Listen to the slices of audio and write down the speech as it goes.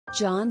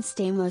John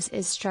Stamos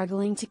is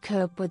struggling to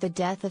cope with the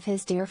death of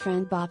his dear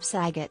friend Bob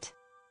Saget.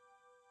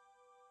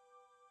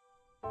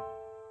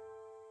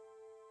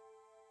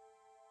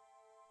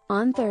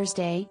 On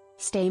Thursday,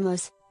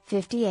 Stamos,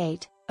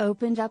 58,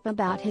 opened up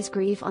about his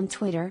grief on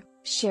Twitter,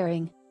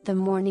 sharing, "The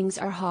mornings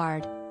are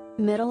hard.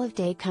 Middle of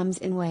day comes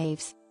in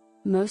waves.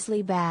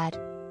 Mostly bad.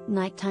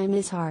 Nighttime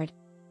is hard.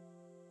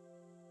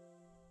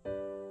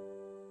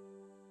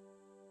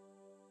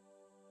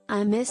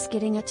 I miss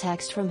getting a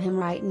text from him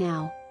right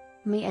now.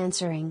 Me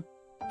answering.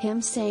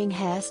 Him saying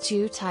he's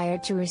too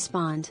tired to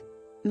respond.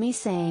 Me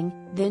saying,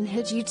 then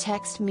who'd you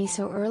text me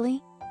so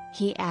early?"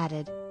 He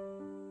added.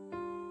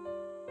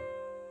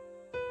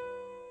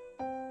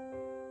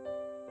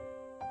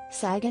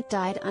 Saget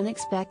died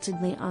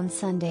unexpectedly on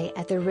Sunday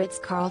at the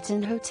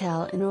Ritz-Carlton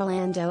Hotel in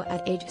Orlando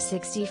at age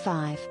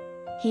 65.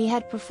 He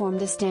had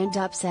performed a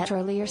stand-up set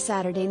earlier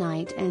Saturday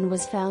night and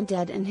was found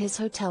dead in his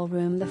hotel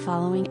room the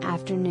following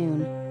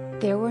afternoon.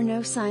 There were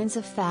no signs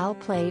of foul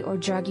play or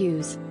drug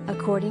use,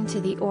 according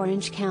to the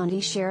Orange County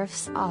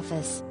Sheriff's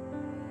Office.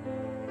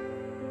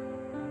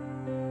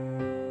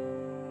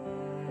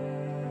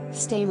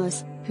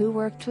 Stamos, who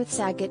worked with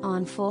Saget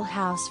on Full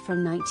House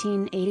from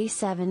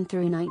 1987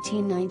 through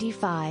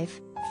 1995,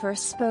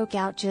 first spoke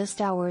out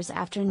just hours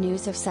after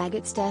news of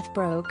Saget's death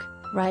broke,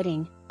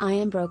 writing, "I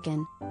am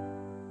broken.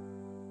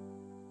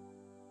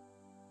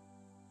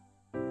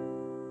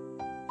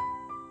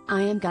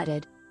 I am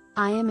gutted.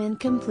 I am in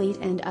complete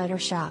and utter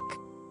shock.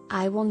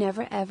 I will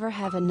never ever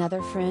have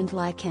another friend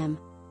like him.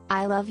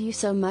 I love you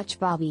so much,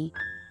 Bobby."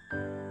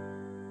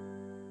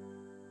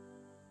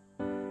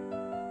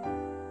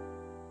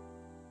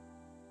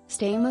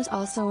 Stamos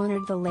also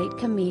honored the late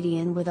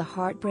comedian with a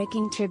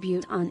heartbreaking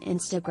tribute on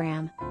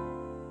Instagram.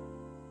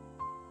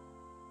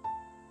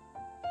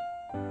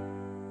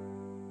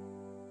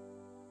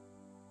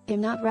 "I'm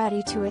not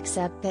ready to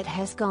accept that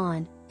has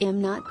gone. I'm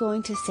not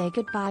going to say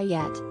goodbye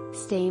yet,"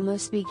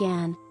 Stamos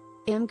began.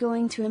 "I'm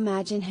going to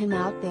imagine him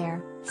out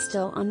there,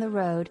 still on the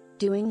road,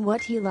 doing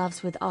what he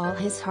loves with all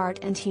his heart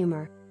and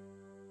humor."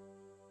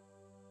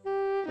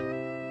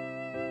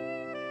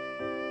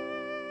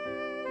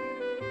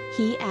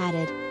 He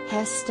added,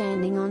 "He's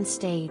standing on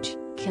stage,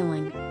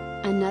 killing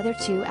another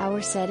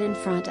 2-hour set in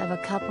front of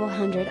a couple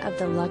hundred of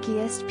the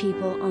luckiest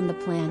people on the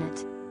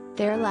planet.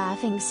 They're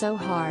laughing so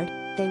hard,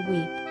 they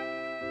weep."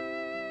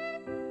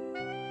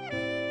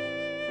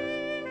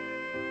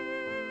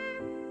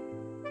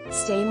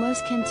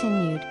 Stamos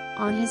continued,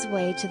 on his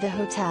way to the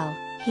hotel,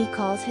 he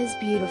calls his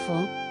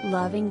beautiful,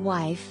 loving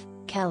wife,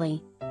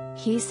 Kelly.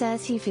 He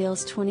says he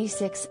feels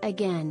 26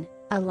 again,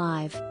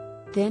 alive.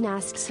 Then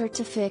asks her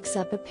to fix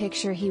up a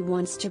picture he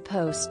wants to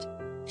post.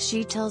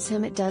 She tells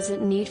him it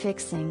doesn't need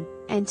fixing,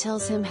 and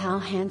tells him how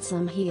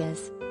handsome he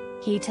is.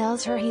 He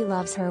tells her he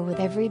loves her with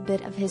every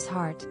bit of his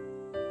heart.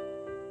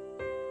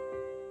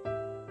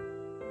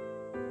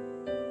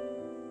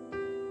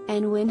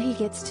 And when he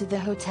gets to the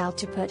hotel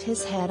to put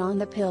his head on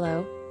the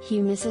pillow,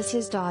 he misses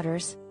his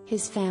daughters,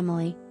 his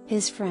family,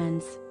 his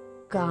friends.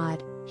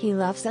 "God, he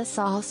loves us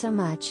all so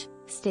much,"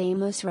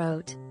 Stamos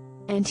wrote.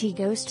 And he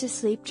goes to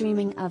sleep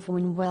dreaming of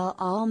when we'll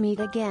all meet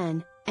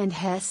again, and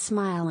he's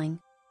smiling.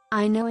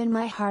 I know in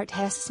my heart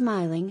he's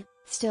smiling,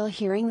 still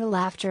hearing the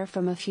laughter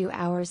from a few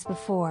hours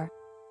before.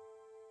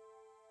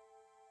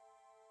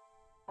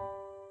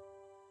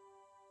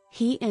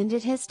 He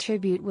ended his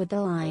tribute with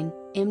the line,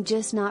 "I'm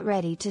just not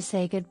ready to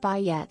say goodbye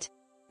yet.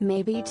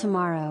 Maybe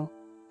tomorrow.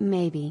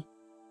 Maybe."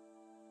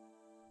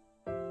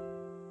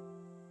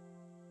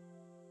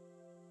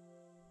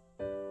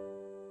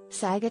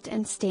 Saget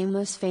and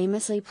Stamos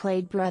famously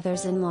played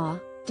brothers-in-law,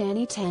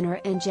 Danny Tanner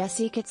and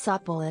Jesse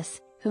Katsopoulos,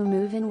 who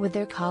move in with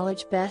their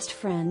college best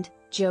friend,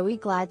 Joey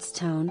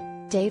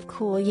Gladstone, Dave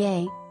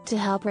Coulier, to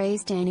help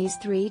raise Danny's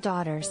 3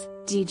 daughters,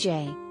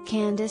 DJ,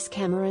 Candace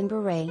Cameron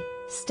Bure,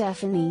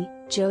 Stephanie,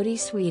 Jodie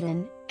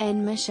Sweden,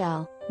 and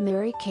Michelle,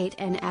 Mary-Kate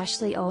and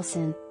Ashley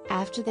Olsen,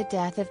 after the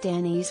death of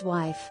Danny's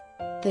wife.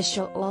 The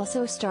show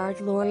also starred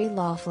Lori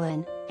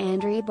Loughlin,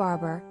 Andrea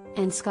Barber,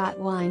 and Scott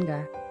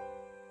Weinger.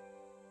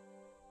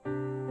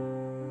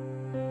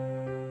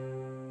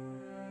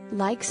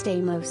 Like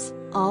Stamos,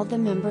 all the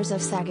members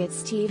of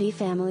Saget's TV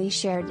family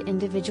shared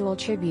individual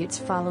tributes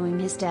following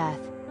his death.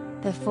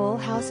 The Full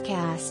House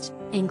cast,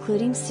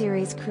 including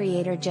series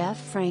creator Jeff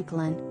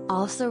Franklin,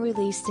 also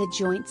released a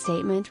joint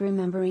statement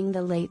remembering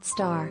the late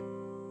star.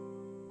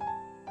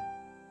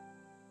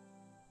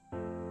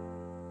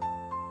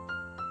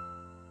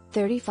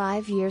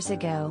 "35 years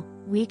ago,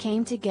 we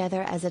came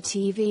together as a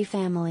TV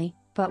family,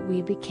 but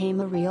we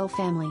became a real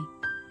family.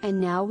 And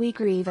now we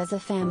grieve as a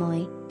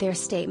family," their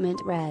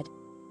statement read.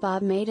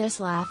 "Bob made us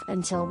laugh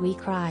until we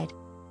cried.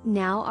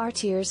 Now our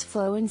tears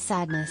flow in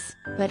sadness,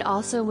 but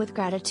also with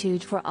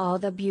gratitude for all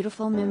the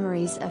beautiful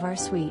memories of our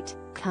sweet,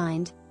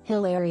 kind,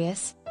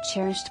 hilarious,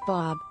 cherished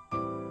Bob."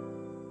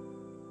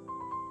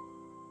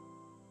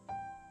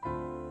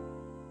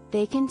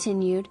 They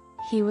continued,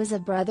 "He was a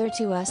brother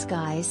to us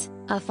guys,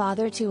 a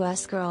father to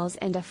us girls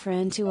and a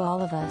friend to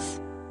all of us.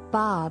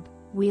 Bob,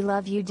 we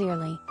love you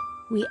dearly.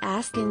 We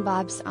ask in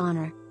Bob's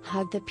honor,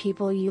 Hug the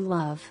people you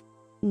love.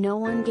 No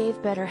one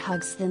gave better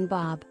hugs than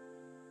Bob.